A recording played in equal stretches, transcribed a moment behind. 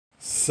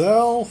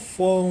Cell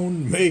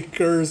phone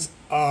makers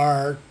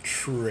are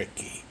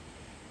tricky.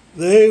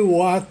 They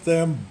want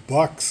them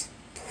bucks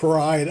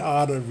pried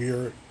out of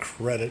your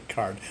credit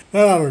card,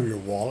 not out of your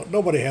wallet.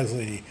 Nobody has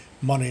any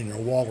money in their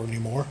wallet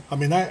anymore. I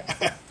mean,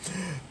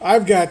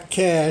 I've got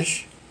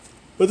cash,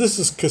 but this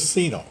is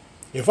casino.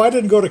 If I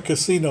didn't go to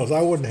casinos,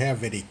 I wouldn't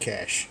have any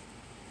cash.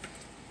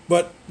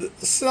 But the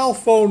cell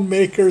phone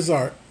makers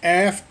are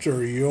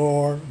after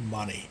your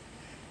money.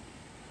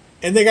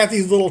 And they got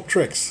these little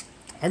tricks.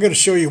 I'm going to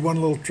show you one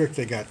little trick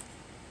they got.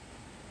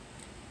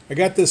 I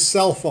got this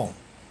cell phone,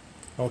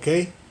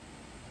 okay?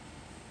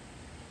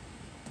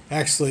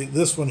 Actually,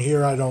 this one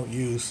here I don't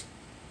use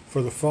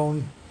for the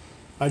phone.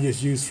 I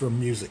just use for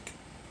music.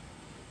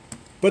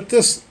 But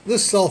this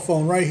cell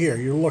phone right here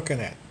you're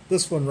looking at,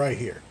 this one right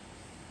here,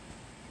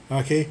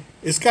 okay?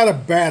 It's got a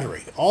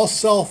battery. All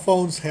cell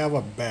phones have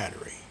a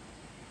battery.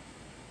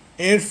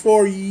 And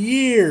for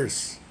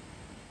years,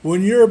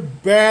 when your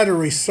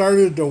battery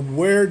started to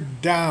wear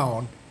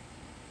down,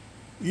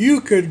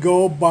 you could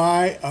go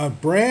buy a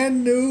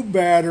brand new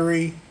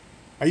battery.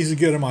 I used to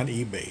get them on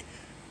eBay.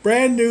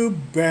 Brand new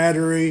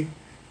battery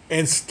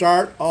and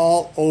start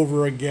all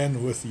over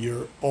again with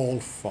your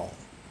old phone.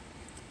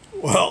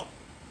 Well,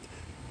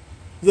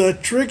 the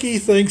tricky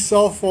thing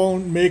cell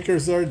phone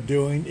makers are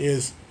doing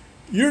is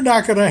you're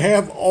not going to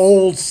have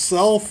old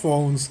cell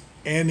phones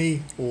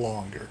any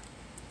longer.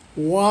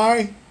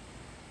 Why?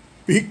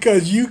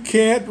 Because you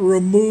can't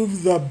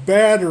remove the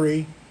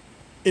battery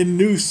in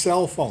new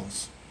cell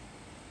phones.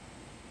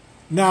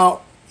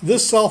 Now,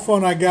 this cell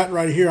phone I got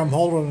right here, I'm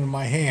holding in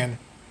my hand,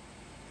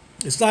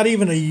 it's not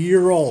even a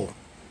year old.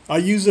 I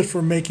use it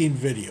for making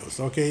videos,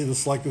 okay?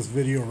 Just like this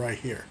video right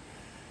here.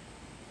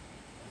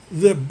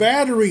 The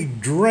battery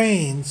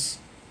drains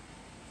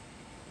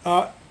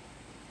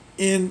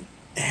in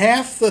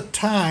half the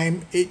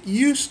time it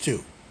used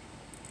to.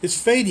 It's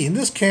fading.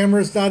 This camera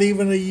is not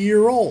even a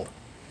year old.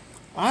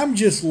 I'm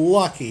just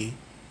lucky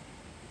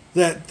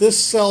that this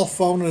cell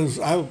phone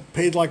I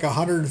paid like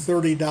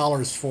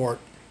 $130 for it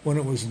when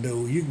it was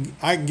new.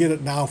 I can get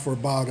it now for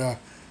about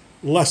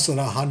less than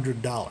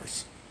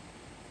 $100.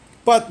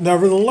 But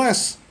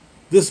nevertheless,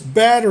 this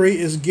battery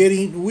is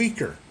getting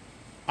weaker.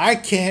 I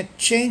can't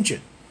change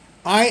it.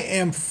 I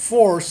am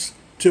forced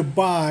to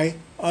buy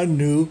a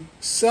new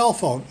cell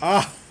phone.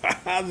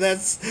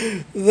 That's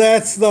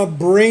the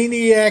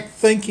brainiac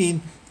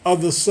thinking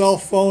of the cell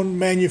phone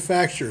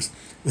manufacturers.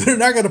 They're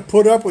not going to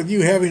put up with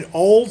you having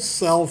old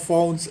cell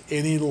phones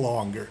any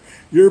longer.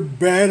 Your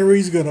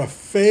battery's going to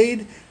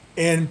fade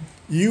and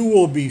you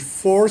will be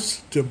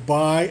forced to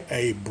buy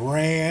a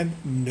brand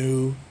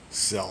new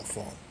cell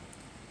phone.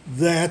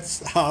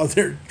 That's how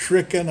they're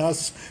tricking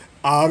us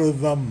out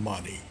of the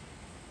money.